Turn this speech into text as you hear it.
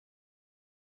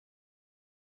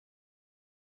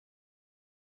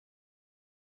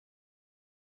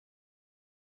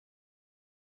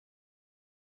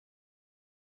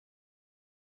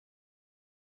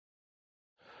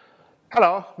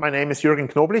Hello, my name is Jurgen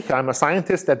Knoblich. I'm a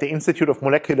scientist at the Institute of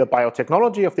Molecular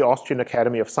Biotechnology of the Austrian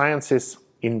Academy of Sciences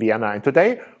in Vienna. And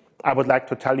today, I would like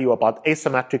to tell you about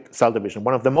asymmetric cell division,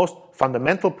 one of the most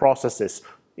fundamental processes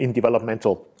in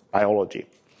developmental biology.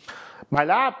 My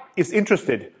lab is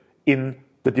interested in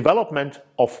the development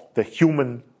of the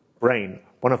human brain,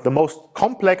 one of the most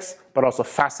complex but also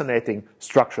fascinating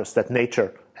structures that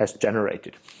nature has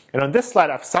generated. And on this slide,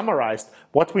 I've summarized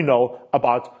what we know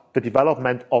about the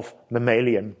development of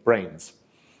mammalian brains.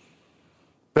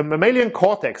 The mammalian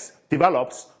cortex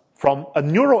develops from a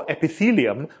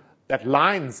neuroepithelium that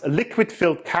lines a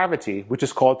liquid-filled cavity, which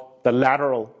is called the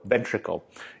lateral ventricle.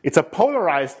 It's a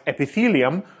polarized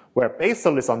epithelium where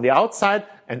basal is on the outside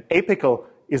and apical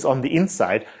is on the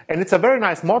inside. And it's a very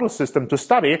nice model system to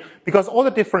study because all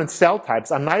the different cell types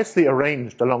are nicely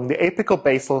arranged along the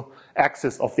apical-basal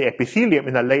axis of the epithelium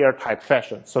in a layer-type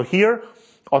fashion. So here,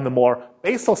 on the more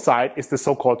basal side, is the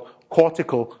so-called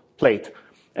cortical plate.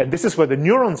 And this is where the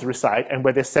neurons reside and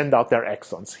where they send out their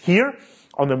axons. Here,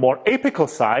 on the more apical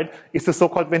side, is the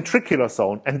so-called ventricular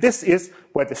zone. And this is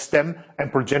where the stem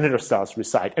and progenitor cells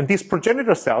reside. And these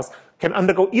progenitor cells can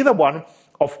undergo either one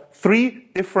of three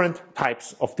different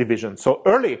types of division. So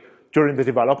early during the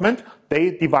development,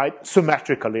 they divide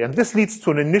symmetrically. And this leads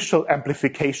to an initial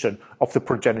amplification of the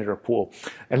progenitor pool.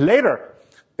 And later,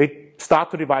 they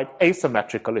start to divide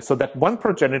asymmetrically, so that one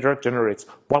progenitor generates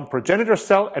one progenitor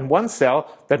cell and one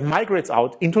cell that migrates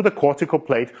out into the cortical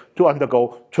plate to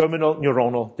undergo terminal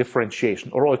neuronal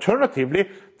differentiation. Or alternatively,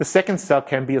 the second cell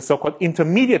can be a so-called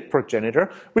intermediate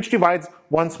progenitor, which divides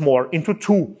once more into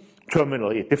two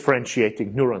terminally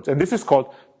differentiating neurons. And this is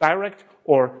called direct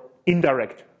or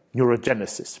indirect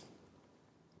neurogenesis.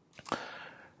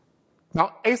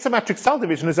 Now, asymmetric cell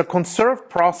division is a conserved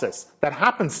process that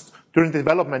happens during the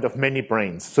development of many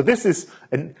brains. So this is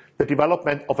the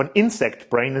development of an insect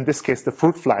brain, in this case the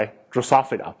fruit fly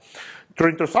Drosophila.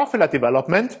 During Drosophila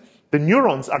development, the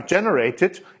neurons are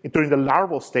generated during the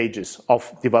larval stages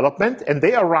of development, and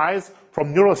they arise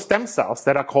from neural stem cells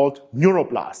that are called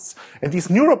neuroblasts. And these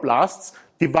neuroblasts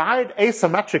divide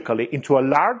asymmetrically into a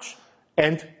large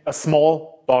and a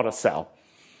small daughter cell.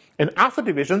 And after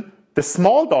division, the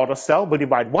small daughter cell will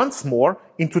divide once more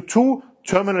into two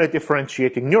terminally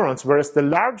differentiating neurons, whereas the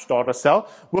large daughter cell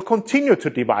will continue to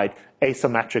divide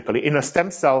asymmetrically in a stem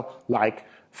cell-like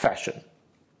fashion.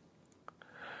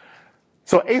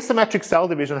 So asymmetric cell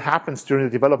division happens during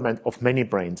the development of many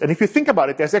brains. And if you think about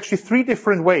it, there's actually three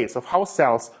different ways of how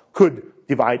cells could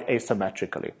divide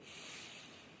asymmetrically.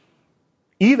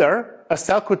 Either a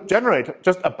cell could generate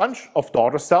just a bunch of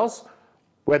daughter cells,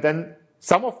 where then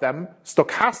some of them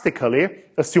stochastically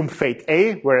assume fate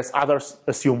A, whereas others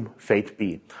assume fate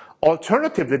B.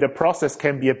 Alternatively, the process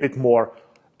can be a bit more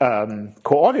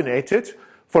coordinated.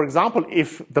 For example,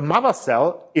 if the mother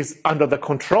cell is under the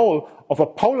control of a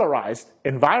polarized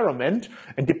environment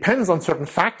and depends on certain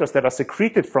factors that are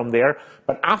secreted from there,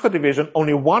 but after division,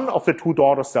 only one of the two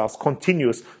daughter cells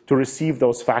continues to receive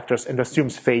those factors and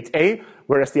assumes fate A,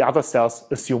 whereas the other cells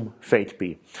assume fate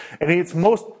B. And in its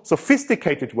most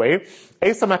sophisticated way,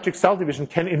 asymmetric cell division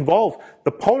can involve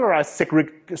the polarized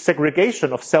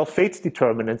segregation of cell fate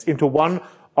determinants into one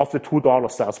of the two daughter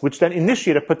cells, which then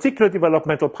initiate a particular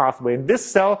developmental pathway in this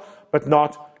cell, but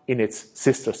not in its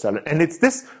sister cell. And it's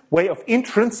this way of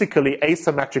intrinsically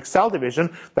asymmetric cell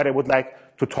division that I would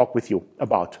like to talk with you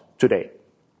about today.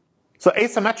 So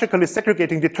asymmetrically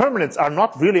segregating determinants are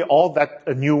not really all that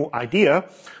a new idea.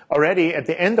 Already at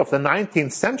the end of the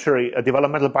 19th century, a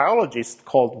developmental biologist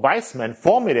called Weismann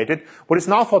formulated what is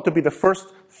now thought to be the first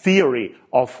theory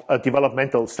of a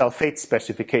developmental cell fate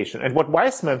specification. And what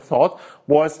Weismann thought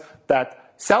was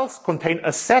that cells contain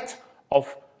a set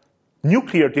of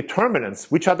nuclear determinants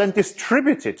which are then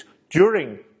distributed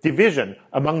during division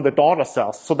among the daughter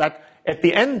cells, so that at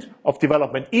the end of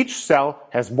development, each cell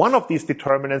has one of these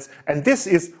determinants, and this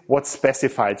is what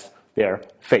specifies their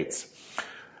fates.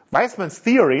 Weismann's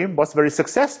theory was very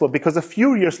successful because a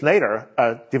few years later,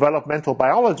 a developmental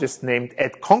biologist named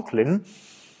Ed Conklin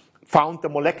found the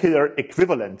molecular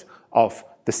equivalent of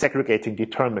the segregating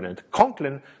determinant.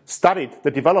 Conklin studied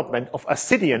the development of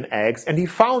ascidian eggs, and he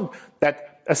found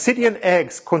that ascidian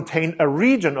eggs contain a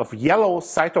region of yellow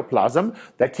cytoplasm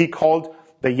that he called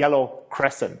the yellow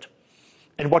crescent.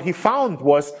 And what he found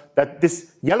was that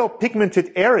this yellow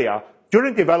pigmented area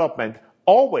during development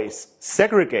always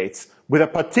segregates with a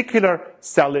particular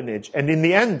cell lineage, and in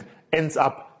the end ends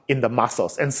up in the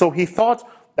muscles. And so he thought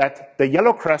that the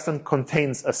yellow crescent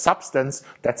contains a substance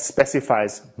that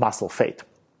specifies muscle fate.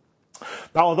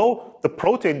 Now, although the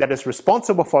protein that is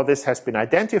responsible for this has been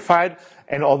identified,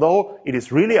 and although it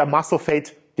is really a muscle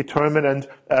fate determinant,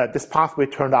 this pathway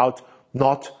turned out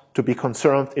not to be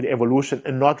conserved in evolution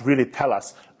and not really tell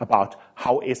us about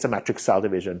how asymmetric cell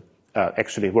division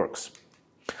actually works.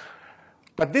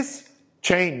 But this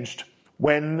changed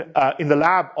when in the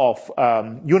lab of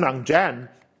Yunnan Jan,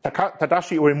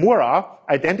 Tadashi Uemura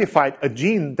identified a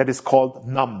gene that is called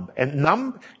Numb. And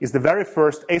Numb is the very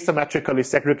first asymmetrically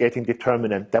segregating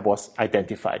determinant that was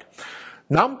identified.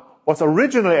 Numb was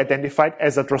originally identified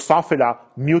as a Drosophila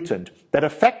mutant that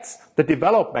affects the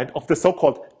development of the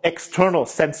so-called external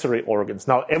sensory organs.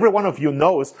 Now, every one of you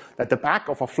knows that the back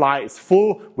of a fly is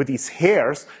full with these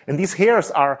hairs, and these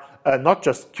hairs are not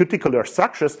just cuticular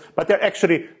structures, but they're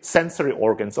actually sensory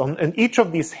organs. And each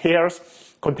of these hairs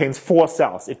contains 4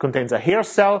 cells. It contains a hair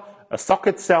cell, a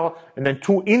socket cell, and then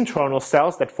 2 internal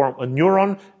cells that form a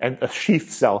neuron and a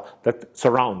sheath cell that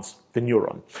surrounds the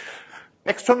neuron.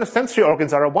 External sensory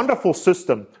organs are a wonderful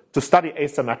system to study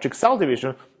asymmetric cell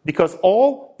division because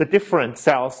all the different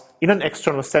cells in an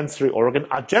external sensory organ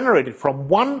are generated from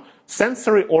one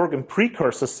sensory organ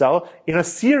precursor cell in a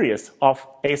series of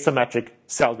asymmetric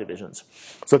cell divisions.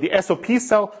 So the SOP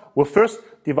cell will first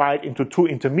divide into 2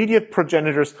 intermediate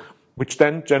progenitors, which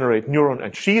then generate neuron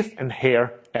and sheath and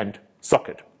hair and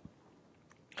socket.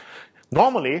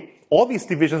 Normally, all these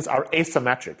divisions are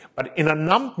asymmetric, but in a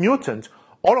Numb mutant,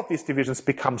 all of these divisions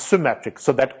become symmetric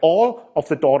so that all of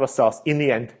the daughter cells in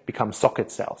the end become socket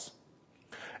cells.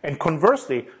 And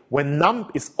conversely, when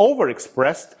Numb is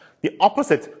overexpressed, the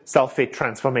opposite cell fate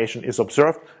transformation is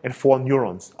observed and 4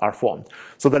 neurons are formed.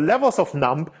 So the levels of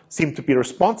Numb seem to be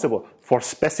responsible for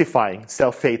specifying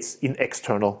cell fates in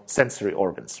external sensory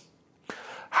organs.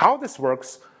 How this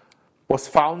works was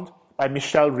found by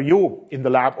Michelle Rioux in the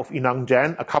lab of Yunnan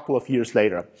Jan a couple of years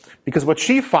later. Because what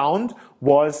she found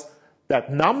was that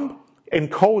Numb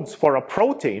encodes for a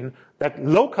protein that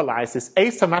localizes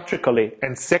asymmetrically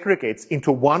and segregates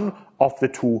into one of the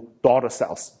 2 daughter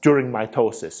cells during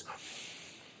mitosis.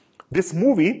 This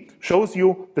movie shows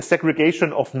you the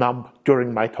segregation of Numb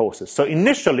during mitosis. So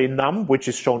initially, Numb, which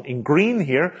is shown in green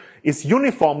here, is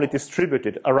uniformly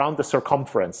distributed around the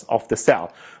circumference of the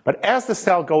cell. But as the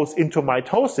cell goes into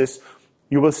mitosis,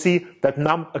 you will see that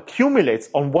Numb accumulates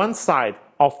on one side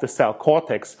of the cell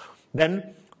cortex.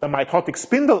 Then the mitotic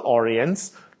spindle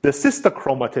orients, the sister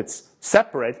chromatids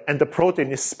separate, and the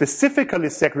protein is specifically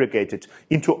segregated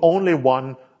into only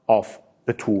one of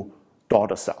the 2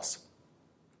 daughter cells.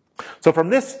 So from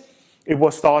this, it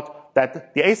was thought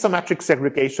that the asymmetric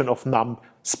segregation of Numb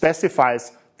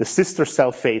specifies the sister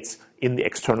cell fates in the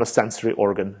external sensory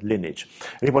organ lineage.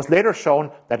 And it was later shown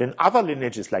that in other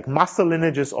lineages, like muscle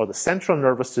lineages or the central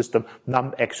nervous system,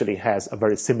 Numb actually has a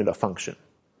very similar function.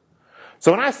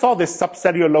 So when I saw this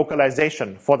subcellular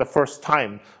localization for the first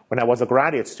time when I was a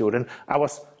graduate student, I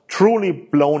was truly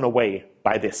blown away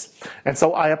by this. And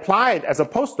so I applied as a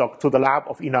postdoc to the lab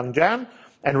of Yunnan Jan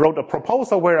and wrote a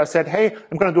proposal where I said, hey,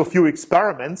 I'm going to do a few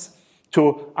experiments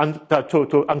to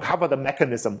uncover the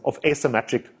mechanism of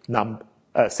asymmetric Numb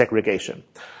segregation.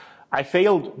 I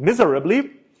failed miserably,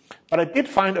 but I did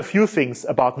find a few things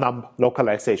about Numb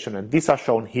localization, and these are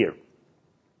shown here.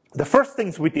 The first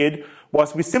things we did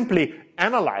was we simply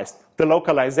analyzed the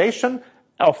localization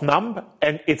of Numb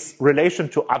and its relation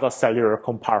to other cellular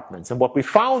compartments. And what we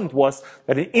found was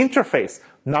that in interface,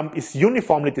 Numb is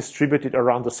uniformly distributed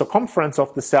around the circumference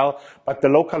of the cell, but the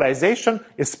localization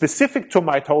is specific to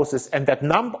mitosis, and that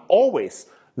Numb always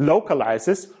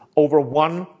localizes over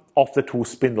one of the 2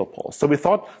 spindle poles. So we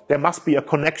thought there must be a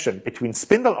connection between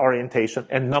spindle orientation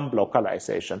and Numb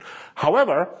localization.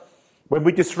 However, when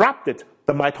we disrupted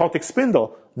the mitotic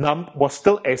spindle, Numb was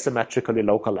still asymmetrically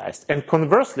localized. And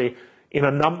conversely, in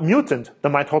a Numb mutant, the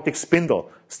mitotic spindle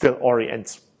still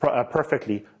orients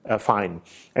perfectly fine.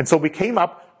 And so we came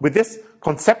up with this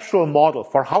conceptual model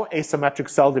for how asymmetric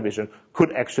cell division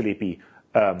could actually be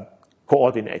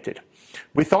coordinated.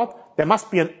 We thought there must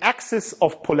be an axis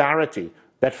of polarity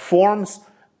that forms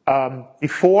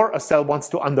before a cell wants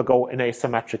to undergo an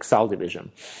asymmetric cell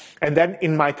division. And then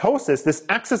in mitosis, this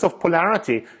axis of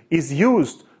polarity is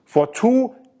used for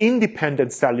 2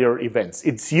 independent cellular events.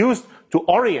 It's used to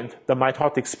orient the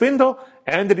mitotic spindle,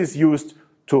 and it is used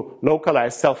to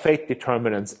localize cell fate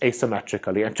determinants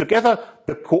asymmetrically. And together,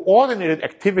 the coordinated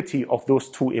activity of those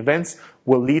 2 events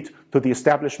will lead to the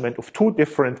establishment of 2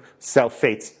 different cell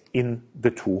fates in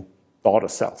the 2 daughter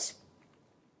cells.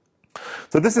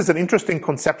 So this is an interesting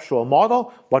conceptual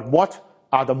model, but what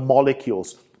are the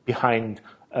molecules behind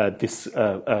this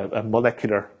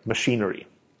molecular machinery?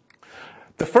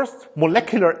 The first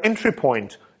molecular entry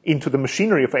point into the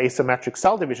machinery of asymmetric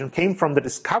cell division came from the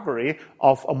discovery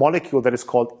of a molecule that is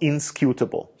called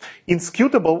inscutable.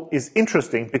 Inscutable is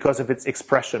interesting because of its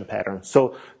expression pattern.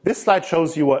 So this slide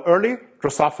shows you an early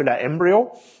Drosophila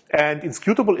embryo, and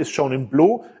inscutable is shown in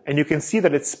blue, and you can see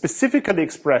that it's specifically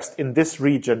expressed in this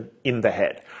region in the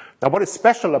head. Now, what is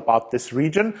special about this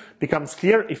region becomes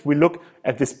clear if we look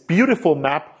at this beautiful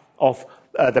map of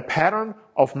the pattern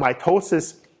of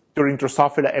mitosis during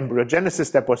Drosophila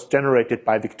embryogenesis that was generated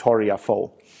by Victoria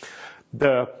Foe.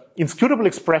 The inscutable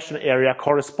expression area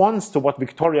corresponds to what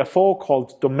Victoria Foe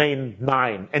called domain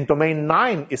 9. And domain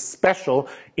 9 is special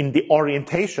in the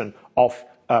orientation of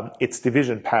its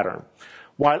division pattern.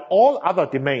 While all other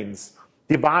domains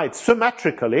divide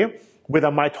symmetrically with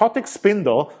a mitotic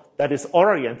spindle that is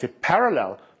oriented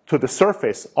parallel to the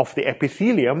surface of the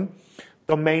epithelium,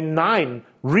 domain 9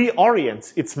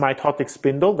 reorients its mitotic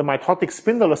spindle. The mitotic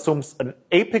spindle assumes an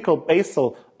apical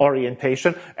basal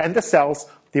orientation, and the cells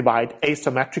divide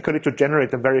asymmetrically to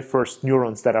generate the very first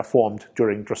neurons that are formed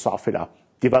during Drosophila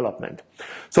development.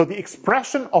 So the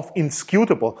expression of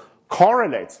inscutable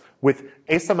correlates with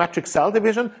asymmetric cell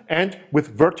division and with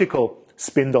vertical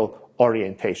spindle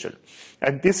orientation.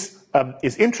 And this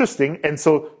is interesting, and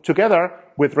so together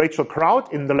with Rachel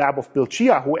Kraut in the lab of Bill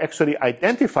Chia, who actually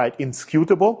identified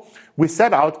inscutable, we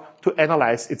set out to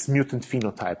analyze its mutant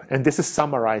phenotype, and this is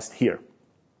summarized here.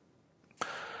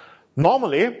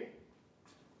 Normally,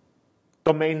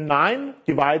 domain 9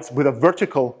 divides with a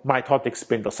vertical mitotic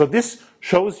spindle. So this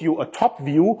shows you a top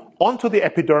view onto the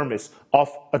epidermis of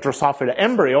a Drosophila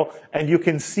embryo, and you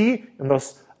can see in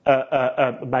those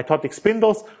mitotic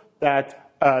spindles that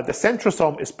the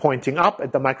centrosome is pointing up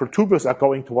and the microtubules are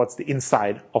going towards the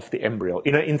inside of the embryo.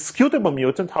 In an inscutable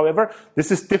mutant, however,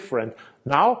 this is different.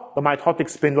 Now the mitotic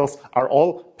spindles are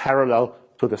all parallel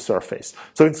to the surface.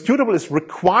 So inscutable is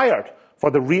required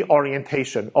for the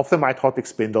reorientation of the mitotic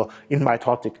spindle in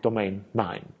mitotic domain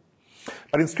 9.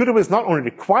 But inscutable is not only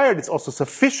required, it's also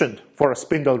sufficient for a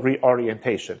spindle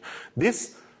reorientation.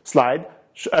 This slide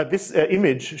this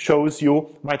image shows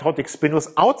you mitotic spindles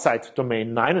outside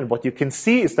domain 9, and what you can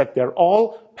see is that they're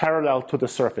all parallel to the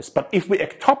surface. But if we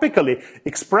ectopically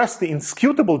express the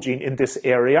inscutable gene in this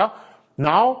area,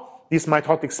 now these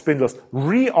mitotic spindles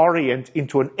reorient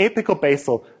into an apical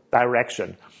basal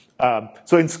direction.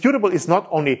 So inscutable is not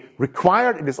only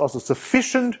required, it is also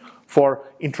sufficient for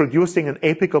introducing an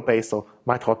apical basal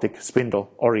mitotic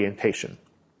spindle orientation.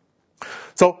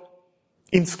 So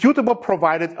inscutable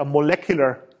provided a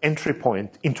molecular entry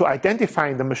point into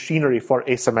identifying the machinery for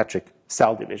asymmetric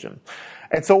cell division.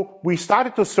 And so we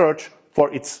started to search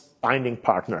for its binding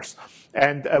partners.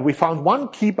 And we found one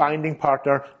key binding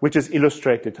partner, which is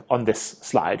illustrated on this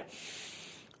slide.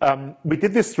 We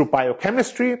did this through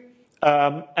biochemistry,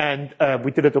 and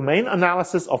we did a domain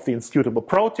analysis of the inscutable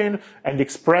protein and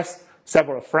expressed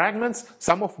several fragments,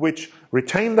 some of which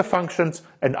retain the functions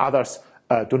and others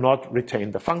do not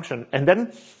retain the function. And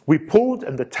then we pulled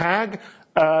in the tag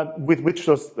with which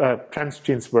those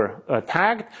transgenes were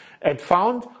tagged and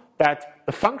found that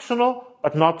the functional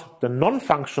but not the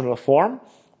non-functional form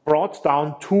brought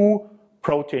down two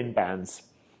protein bands,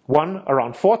 one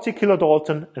around 40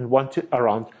 kilodalton and one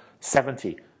around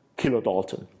 70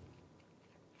 kilodalton.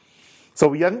 So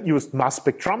we then used mass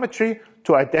spectrometry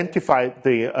to identify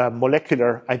the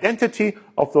molecular identity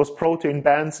of those protein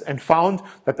bands and found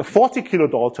that the 40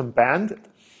 kilodalton band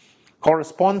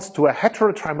corresponds to a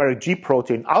heterotrimeric G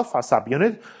protein alpha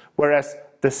subunit, whereas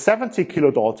the 70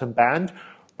 kilodalton band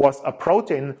was a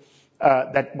protein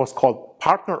that was called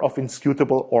partner of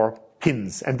inscutable, or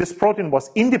PINS. And this protein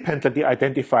was independently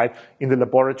identified in the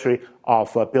laboratory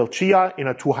of Bill Chia in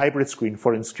a 2-hybrid screen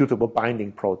for inscutable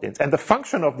binding proteins. And the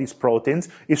function of these proteins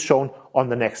is shown on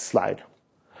the next slide.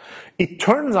 It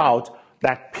turns out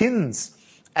that PINS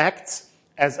acts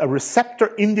as a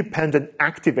receptor-independent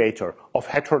activator of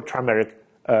heterotrimeric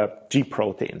G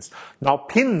proteins. Now,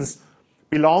 PINS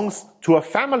belongs to a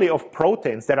family of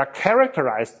proteins that are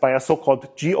characterized by a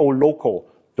so-called geoloco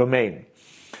domain.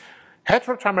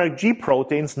 Heterotrimeric G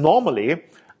proteins normally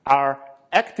are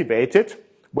activated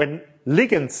when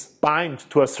ligands bind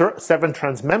to a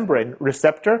 7-transmembrane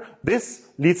receptor. This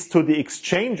leads to the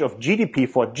exchange of GDP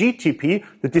for GTP,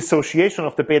 the dissociation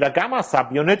of the beta-gamma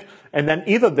subunit, and then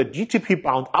either the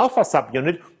GTP-bound alpha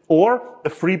subunit or the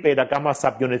free beta-gamma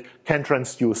subunit can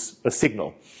transduce a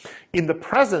signal. In the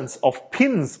presence of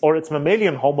PINS or its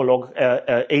mammalian homologue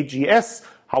AGS,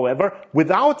 however,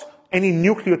 without any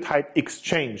nucleotide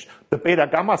exchange, the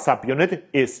beta-gamma subunit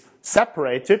is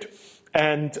separated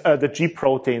and the G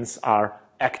proteins are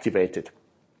activated.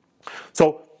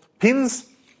 So PINS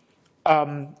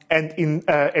and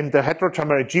the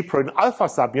heterotrimeric G protein alpha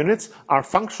subunits are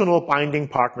functional binding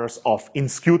partners of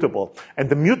inscutable. And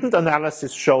the mutant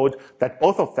analysis showed that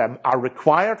both of them are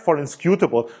required for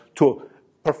inscutable to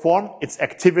perform its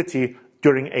activity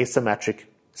during asymmetric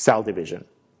cell division.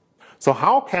 So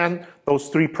how can those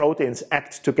three proteins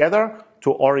act together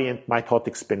to orient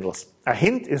mitotic spindles? A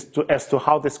hint as to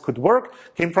how this could work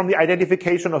came from the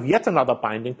identification of yet another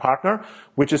binding partner,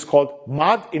 which is called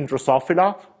MUD in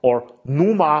Drosophila or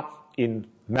NUMA in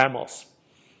mammals.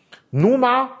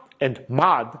 NUMA and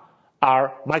MUD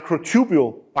are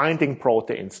microtubule binding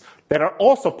proteins that are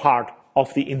also part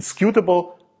of the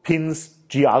inscutable pins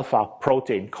G-alpha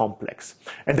protein complex.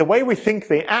 And the way we think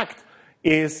they act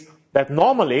is that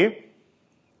normally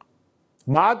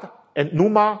MUD and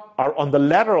NUMA are on the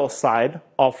lateral side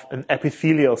of an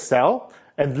epithelial cell,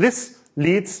 and this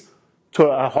leads to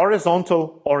a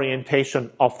horizontal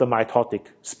orientation of the mitotic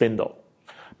spindle.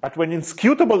 But when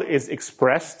inscutable is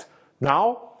expressed,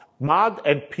 now MUD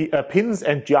and pins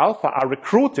and G-alpha are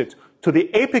recruited to the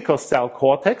apical cell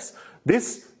cortex.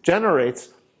 This generates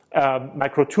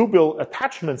microtubule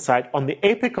attachment site on the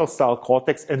apical cell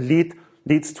cortex and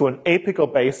leads to an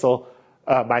apical basal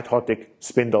mitotic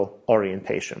spindle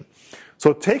orientation.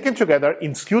 So taken together,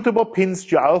 inscutable pins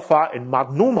G-alpha and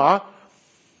MUD-NUMA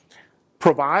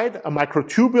provide a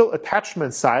microtubule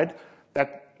attachment site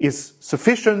that is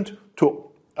sufficient to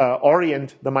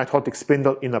orient the mitotic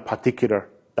spindle in a particular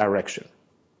direction.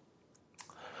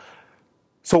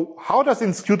 So how does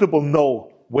inscutable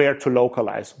know where to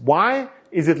localize? Why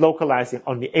is it localizing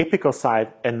on the apical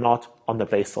side and not on the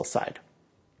basal side?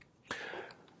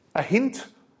 A hint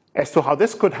as to how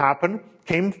this could happen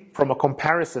came from a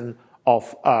comparison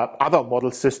of other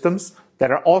model systems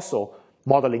that are also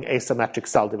modeling asymmetric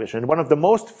cell division. And one of the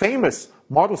most famous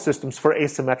model systems for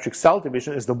asymmetric cell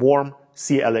division is the worm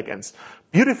C. elegans.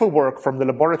 Beautiful work from the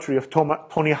laboratory of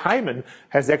Tony Hyman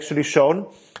has actually shown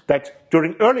that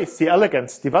during early C.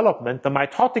 elegans development, the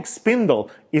mitotic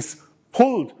spindle is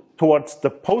pulled towards the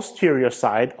posterior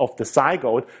side of the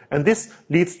zygote, and this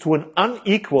leads to an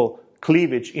unequal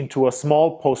cleavage into a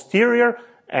small posterior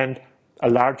and a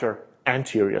larger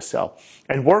anterior cell.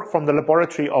 And work from the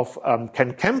laboratory of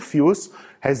Ken Kempfuse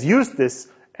has used this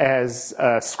as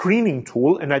a screening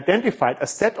tool and identified a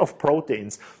set of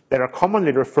proteins that are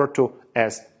commonly referred to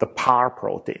as the PAR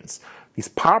proteins. These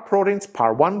PAR proteins,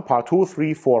 PAR 1, PAR 2,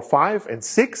 3, 4, 5, and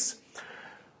 6,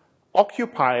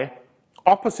 occupy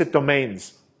opposite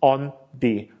domains on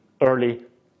the early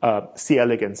C.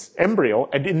 elegans embryo,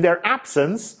 and in their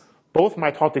absence, both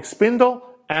mitotic spindle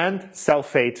and cell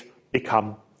fate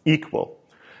become equal.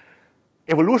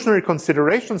 Evolutionary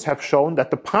considerations have shown that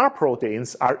the PAR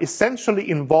proteins are essentially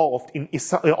involved in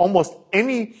almost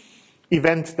any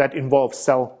event that involves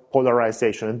cell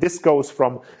polarization. And this goes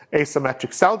from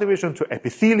asymmetric cell division to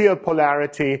epithelial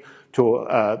polarity to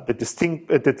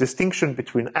the distinction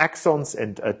between axons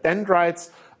and dendrites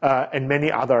and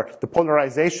many other, the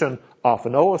polarization of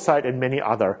an oocyte and many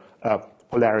other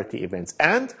polarity events.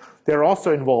 And they're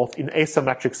also involved in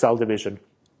asymmetric cell division.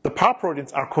 The PAR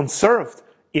proteins are conserved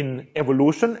in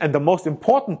evolution, and the most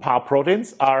important PAR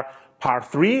proteins are PAR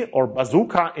 3 or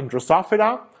bazooka in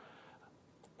Drosophila,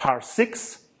 PAR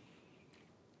 6,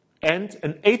 and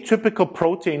an atypical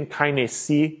protein kinase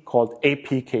C called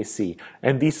APKC.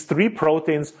 And these three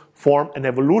proteins form an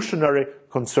evolutionary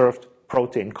conserved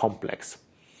protein complex.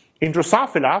 In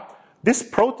Drosophila, this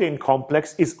protein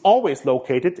complex is always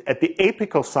located at the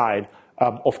apical side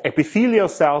of epithelial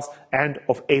cells and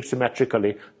of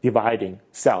asymmetrically dividing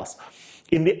cells.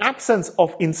 In the absence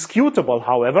of inscutable,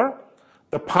 however,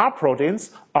 the PAR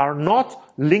proteins are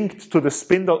not linked to the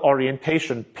spindle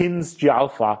orientation pins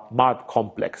G-alpha MUD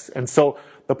complex. And so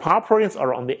the PAR proteins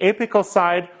are on the apical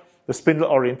side, the spindle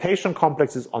orientation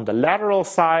complex is on the lateral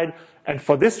side, and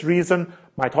for this reason,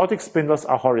 mitotic spindles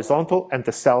are horizontal and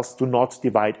the cells do not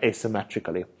divide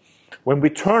asymmetrically. When we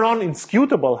turn on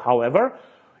inscutable, however,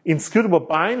 inscutable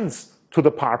binds to the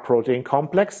PAR protein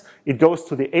complex, it goes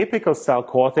to the apical cell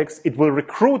cortex, it will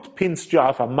recruit pins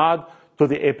G-alpha MUD to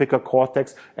the apical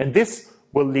cortex, and this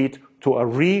will lead to a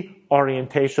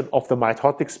reorientation of the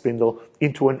mitotic spindle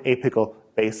into an apical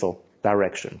basal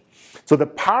direction. So the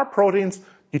PAR proteins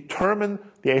determine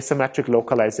the asymmetric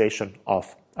localization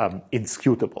of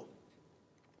inscutable.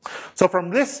 So from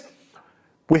this,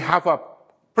 we have a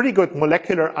pretty good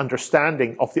molecular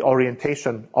understanding of the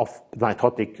orientation of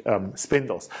mitotic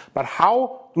spindles. But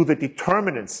how do the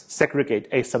determinants segregate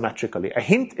asymmetrically? A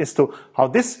hint as to how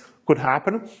this could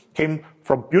happen came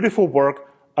from beautiful work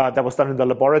that was done in the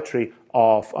laboratory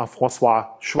of François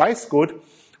Schweisgut,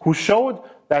 who showed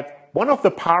that one of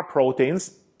the PAR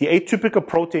proteins, the atypical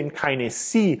protein kinase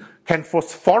C can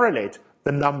phosphorylate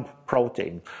the Numb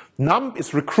protein. Numb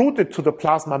is recruited to the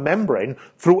plasma membrane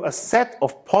through a set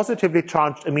of positively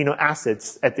charged amino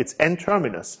acids at its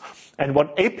N-terminus. And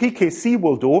what APKC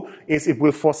will do is it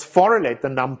will phosphorylate the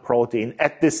Numb protein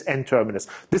at this N-terminus.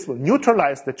 This will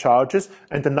neutralize the charges,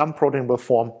 and the Numb protein will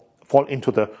fall into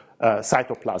the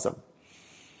cytoplasm.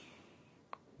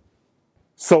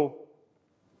 So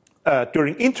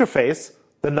during interphase,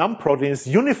 the Numb protein is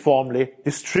uniformly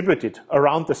distributed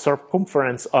around the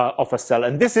circumference of a cell.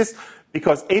 And this is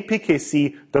because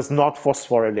APKC does not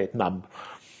phosphorylate Numb.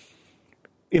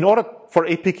 In order for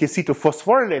APKC to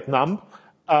phosphorylate Numb,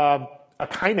 a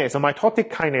mitotic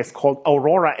kinase called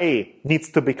Aurora A needs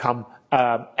to become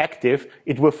active.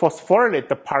 It will phosphorylate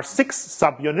the PAR6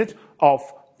 subunit of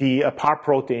the PAR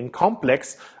protein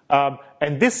complex,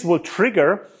 and this will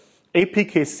trigger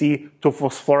APKC to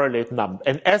phosphorylate Numb.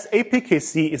 And as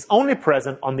APKC is only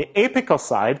present on the apical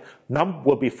side, Numb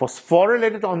will be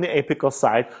phosphorylated on the apical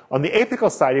side. On the apical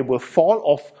side, it will fall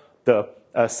off the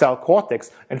cell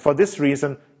cortex, and for this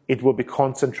reason, it will be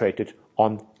concentrated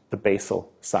on the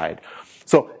basal side.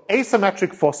 So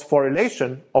asymmetric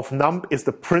phosphorylation of Numb is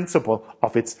the principle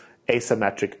of its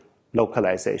asymmetric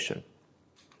localization.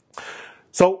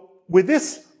 So with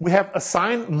this, we have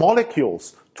assigned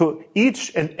molecules to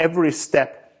each and every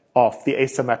step of the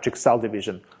asymmetric cell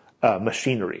division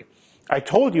machinery. I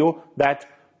told you that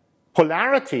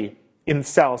polarity in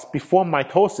cells before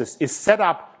mitosis is set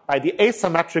up by the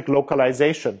asymmetric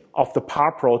localization of the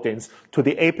PAR proteins to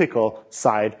the apical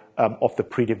side of the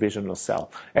pre-divisional cell.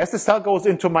 As the cell goes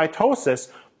into mitosis,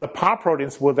 the PAR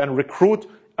proteins will then recruit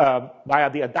via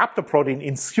the adapter protein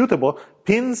inscrutable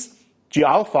pins,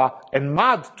 G-alpha, and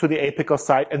MAD to the apical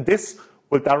side, and this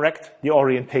will direct the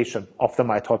orientation of the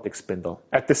mitotic spindle.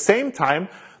 At the same time,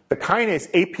 the kinase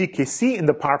APKC in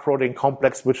the PAR protein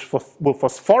complex, which will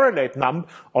phosphorylate Numb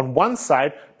on one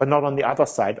side, but not on the other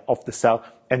side of the cell,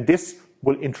 and this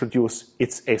will introduce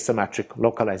its asymmetric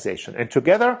localization. And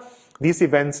together, these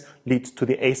events lead to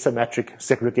the asymmetric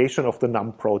segregation of the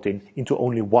Numb protein into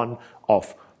only one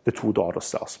of the two daughter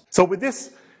cells. So with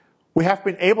this, we have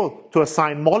been able to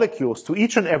assign molecules to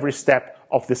each and every step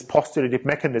of this postulated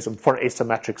mechanism for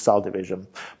asymmetric cell division.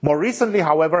 More recently,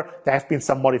 however, there have been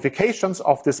some modifications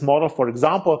of this model. For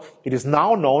example, it is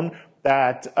now known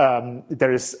that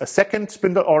there is a second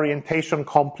spindle orientation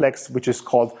complex, which is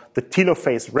called the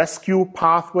telophase rescue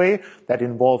pathway, that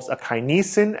involves a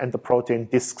kinesin and the protein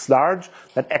discs large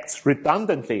that acts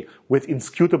redundantly with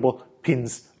inscrutable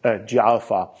pins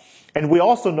G-alpha. And we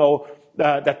also know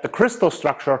that the crystal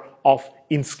structure of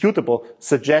inscrutable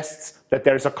suggests that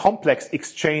there is a complex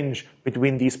exchange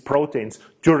between these proteins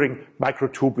during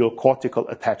microtubule cortical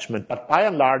attachment. But by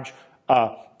and large,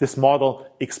 this model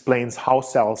explains how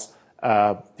cells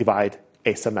divide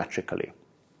asymmetrically.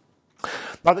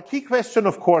 Now, the key question,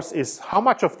 of course, is how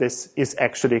much of this is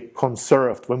actually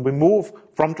conserved when we move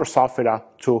from Drosophila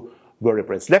to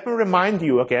vertebrates. Let me remind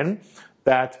you again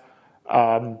that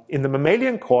in the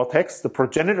mammalian cortex, the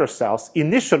progenitor cells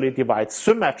initially divide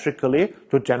symmetrically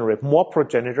to generate more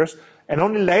progenitors, and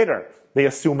only later they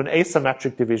assume an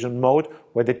asymmetric division mode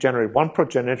where they generate one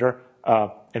progenitor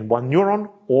and one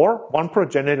neuron, or one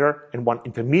progenitor and one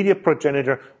intermediate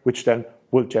progenitor, which then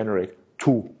will generate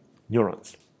two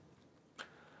neurons.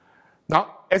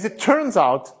 Now, as it turns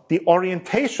out, the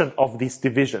orientation of these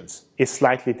divisions is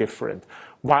slightly different.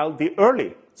 While the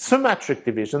early symmetric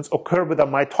divisions occur with a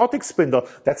mitotic spindle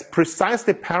that's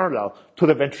precisely parallel to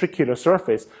the ventricular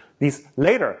surface, these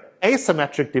later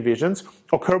asymmetric divisions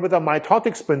occur with a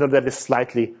mitotic spindle that is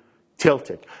slightly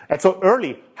tilted. And so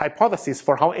early hypotheses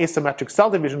for how asymmetric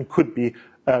cell division could be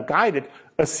guided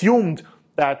assumed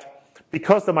that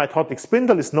because the mitotic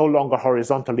spindle is no longer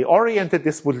horizontally oriented,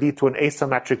 this would lead to an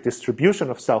asymmetric distribution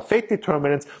of cell fate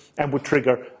determinants and would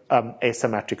trigger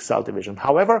asymmetric cell division.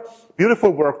 However,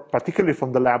 beautiful work, particularly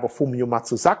from the lab of Fumio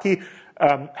Matsuzaki,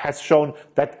 has shown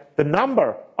that the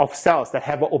number of cells that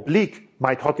have an oblique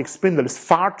mitotic spindle is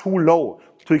far too low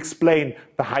to explain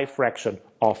the high fraction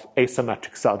of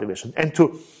asymmetric cell division. And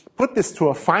to put this to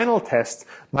a final test,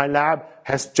 my lab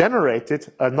has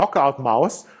generated a knockout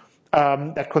mouse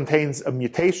that contains a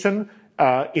mutation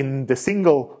in the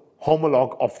single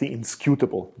homologue of the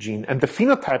inscrutable gene. And the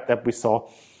phenotype that we saw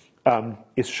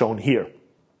is shown here.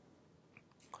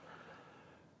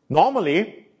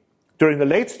 Normally, during the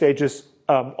late stages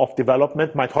of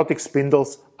development, mitotic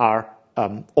spindles are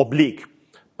oblique.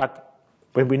 But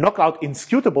when we knock out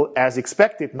inscrutable as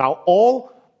expected, now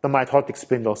all the mitotic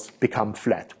spindles become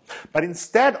flat. But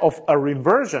instead of a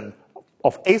reversion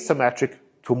of asymmetric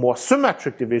to more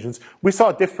symmetric divisions, we saw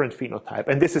a different phenotype,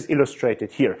 and this is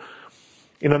illustrated here.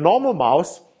 In a normal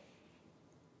mouse,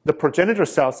 the progenitor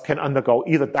cells can undergo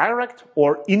either direct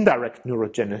or indirect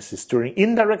neurogenesis. During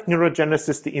indirect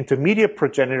neurogenesis, the intermediate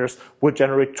progenitors will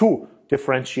generate two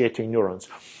differentiating neurons.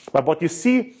 But what you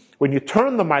see when you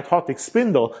turn the mitotic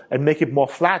spindle and make it more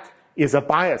flat is a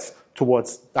bias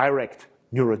towards direct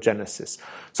neurogenesis.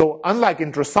 So unlike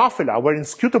in Drosophila, where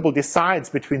inscrutable decides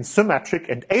between symmetric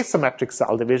and asymmetric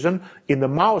cell division, in the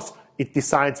mouse it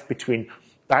decides between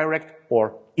direct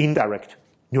or indirect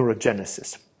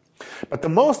neurogenesis. But the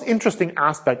most interesting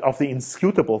aspect of the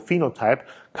inscrutable phenotype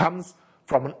comes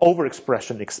from an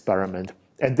overexpression experiment,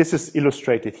 and this is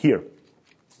illustrated here.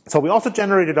 So we also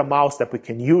generated a mouse that we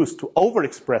can use to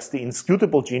overexpress the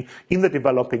inscrutable gene in the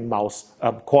developing mouse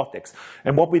cortex.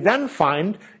 And what we then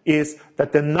find is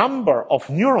that the number of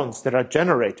neurons that are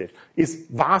generated is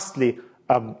vastly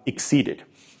exceeded.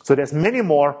 So there's many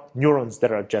more neurons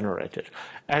that are generated.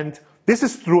 And this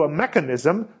is through a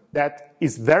mechanism that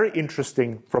is very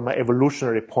interesting from an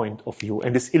evolutionary point of view,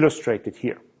 and is illustrated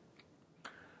here.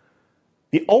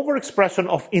 The overexpression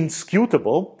of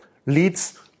inscrutable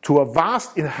leads to a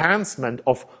vast enhancement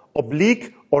of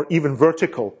oblique or even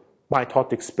vertical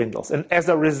mitotic spindles. And as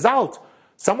a result,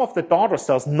 some of the daughter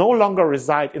cells no longer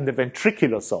reside in the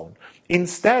ventricular zone.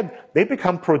 Instead, they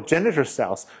become progenitor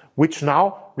cells, which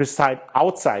now reside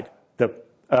outside the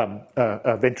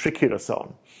ventricular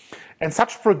zone. And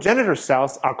such progenitor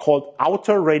cells are called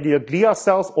outer radial glia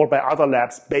cells, or by other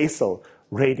labs, basal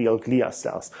radial glia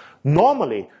cells.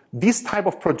 Normally, this type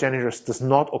of progenitors does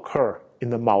not occur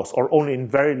in the mouse, or only in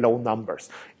very low numbers.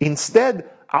 Instead,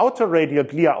 outer radial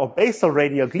glia or basal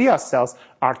radial glia cells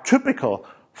are typical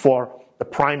for the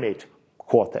primate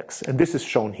cortex, and this is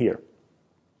shown here.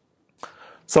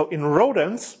 So in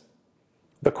rodents,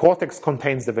 the cortex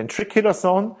contains the ventricular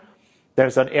zone.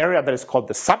 There's an area that is called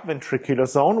the subventricular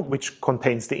zone, which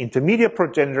contains the intermediate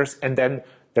progenitors, and then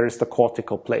there is the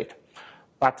cortical plate.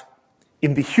 But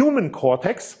in the human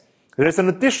cortex, there is an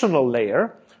additional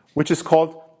layer, which is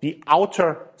called the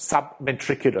outer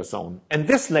subventricular zone. And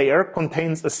this layer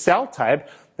contains a cell type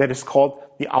that is called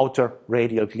the outer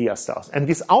radial glia cells. And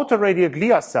these outer radial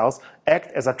glia cells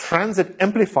act as a transit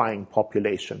amplifying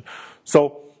population.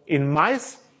 So in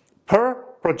mice, per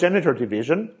progenitor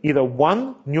division, either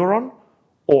one neuron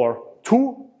or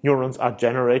two neurons are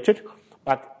generated,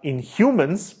 but in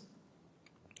humans,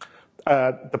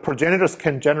 the progenitors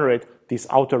can generate these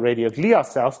outer radial glia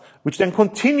cells, which then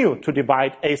continue to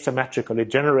divide asymmetrically,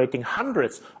 generating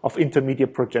hundreds of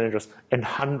intermediate progenitors and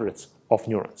hundreds of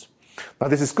neurons. Now,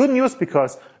 this is good news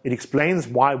because it explains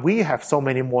why we have so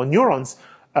many more neurons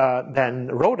than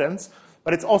rodents,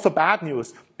 but it's also bad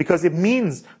news because it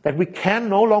means that we can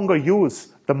no longer use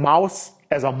the mouse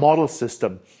as a model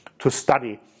system to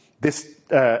study this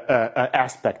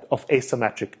aspect of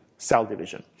asymmetric cell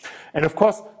division. And of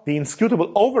course, the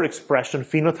inscrutable overexpression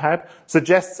phenotype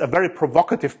suggests a very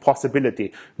provocative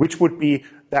possibility, which would be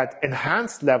that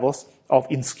enhanced levels of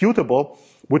inscrutable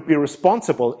would be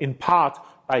responsible in part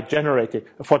by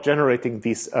generating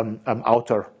these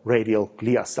outer radial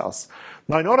glia cells.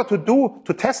 Now, in order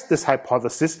to test this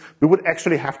hypothesis, we would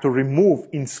actually have to remove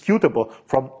inscrutable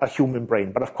from a human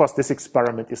brain. But of course, this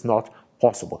experiment is not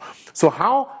possible. So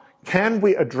how can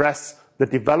we address the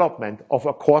development of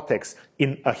a cortex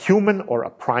in a human or a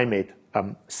primate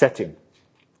setting?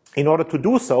 In order to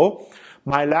do so,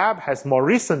 my lab has more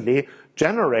recently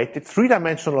generated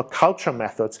three-dimensional culture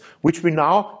methods, which we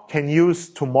now can use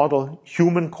to model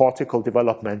human cortical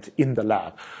development in the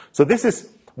lab. So this is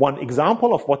one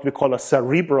example of what we call a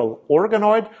cerebral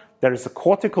organoid. There is a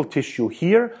cortical tissue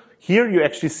here. Here you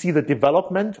actually see the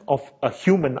development of a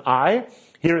human eye.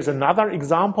 Here is another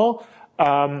example.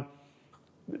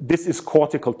 This is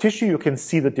cortical tissue. You can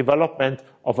see the development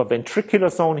of a ventricular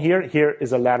zone here. Here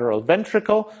is a lateral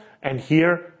ventricle, and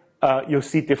here you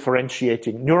see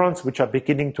differentiating neurons which are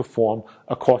beginning to form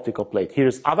a cortical plate.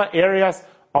 Here's other areas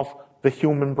of the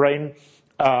human brain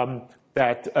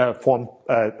that form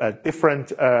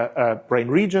different brain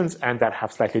regions and that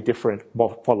have slightly different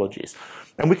morphologies.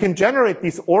 And we can generate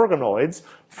these organoids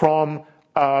from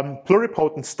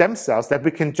pluripotent stem cells that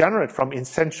we can generate from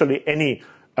essentially any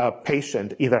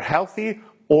patient, either healthy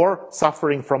or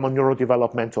suffering from a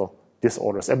neurodevelopmental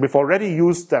disorders. And we've already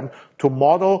used them to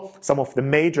model some of the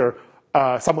major,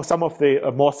 some of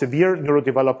the more severe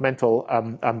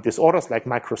neurodevelopmental disorders like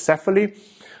microcephaly.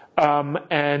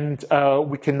 And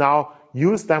we can now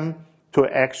use them to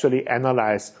actually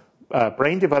analyze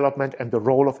brain development and the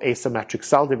role of asymmetric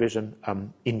cell division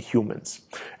in humans.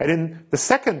 And in the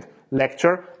second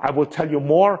lecture, I will tell you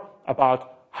more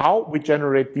about how we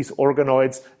generate these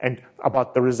organoids and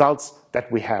about the results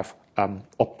that we have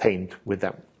obtained with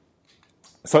them.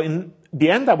 So in the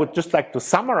end, I would just like to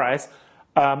summarize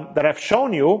that I've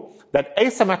shown you that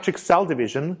asymmetric cell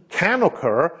division can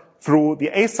occur through the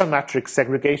asymmetric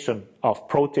segregation of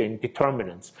protein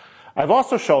determinants. I've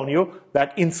also shown you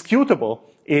that inscrutable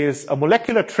is a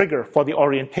molecular trigger for the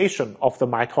orientation of the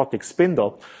mitotic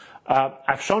spindle.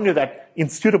 I've shown you that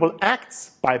inscrutable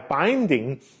acts by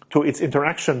binding to its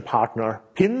interaction partner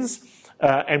pins,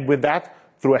 and with that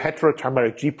through a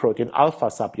heterotrimeric G protein alpha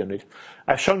subunit.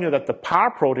 I've shown you that the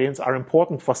PAR proteins are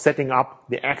important for setting up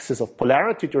the axis of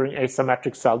polarity during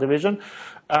asymmetric cell division.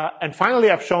 And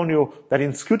finally, I've shown you that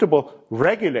inscrutable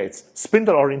regulates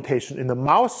spindle orientation in the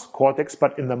mouse cortex,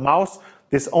 but in the mouse,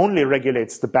 this only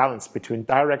regulates the balance between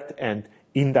direct and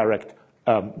indirect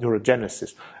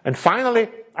neurogenesis. And finally,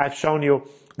 I've shown you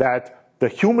that the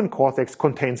human cortex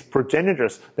contains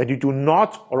progenitors that you do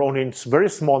not, or only in very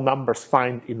small numbers,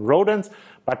 find in rodents,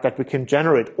 but that we can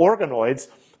generate organoids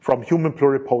from human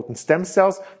pluripotent stem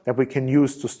cells that we can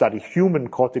use to study human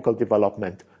cortical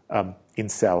development in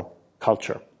cell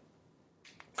culture.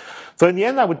 So in the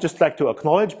end, I would just like to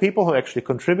acknowledge people who actually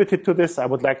contributed to this. I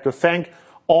would like to thank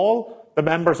all the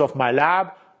members of my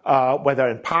lab, whether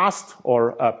in past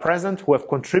or present, who have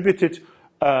contributed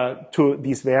to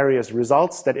these various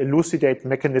results that elucidate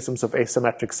mechanisms of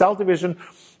asymmetric cell division.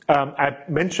 I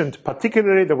mentioned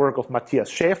particularly the work of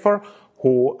Matthias Schäfer,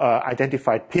 who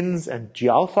identified pins and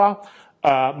G-alpha,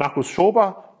 Markus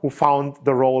Schober, who found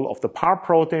the role of the PAR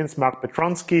proteins, Mark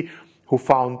Petronsky, who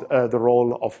found the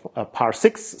role of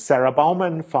PAR6, Sarah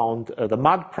Baumann found the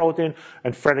MUD protein,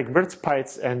 and Frederick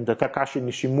Wirtzpeitz and Takashi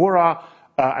Nishimura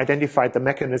identified the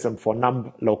mechanism for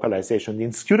Numb localization. The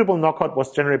inscrutable knockout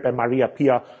was generated by Maria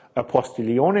Pia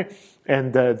Postiglione,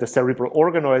 and the cerebral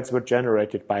organoids were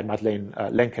generated by Madeleine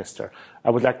Lancaster. I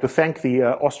would like to thank the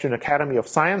Austrian Academy of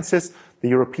Sciences, the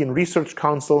European Research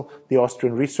Council, the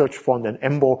Austrian Research Fund, and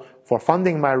EMBO for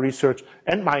funding my research,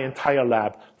 and my entire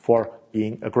lab for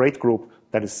being a great group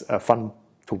that is fun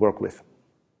to work with.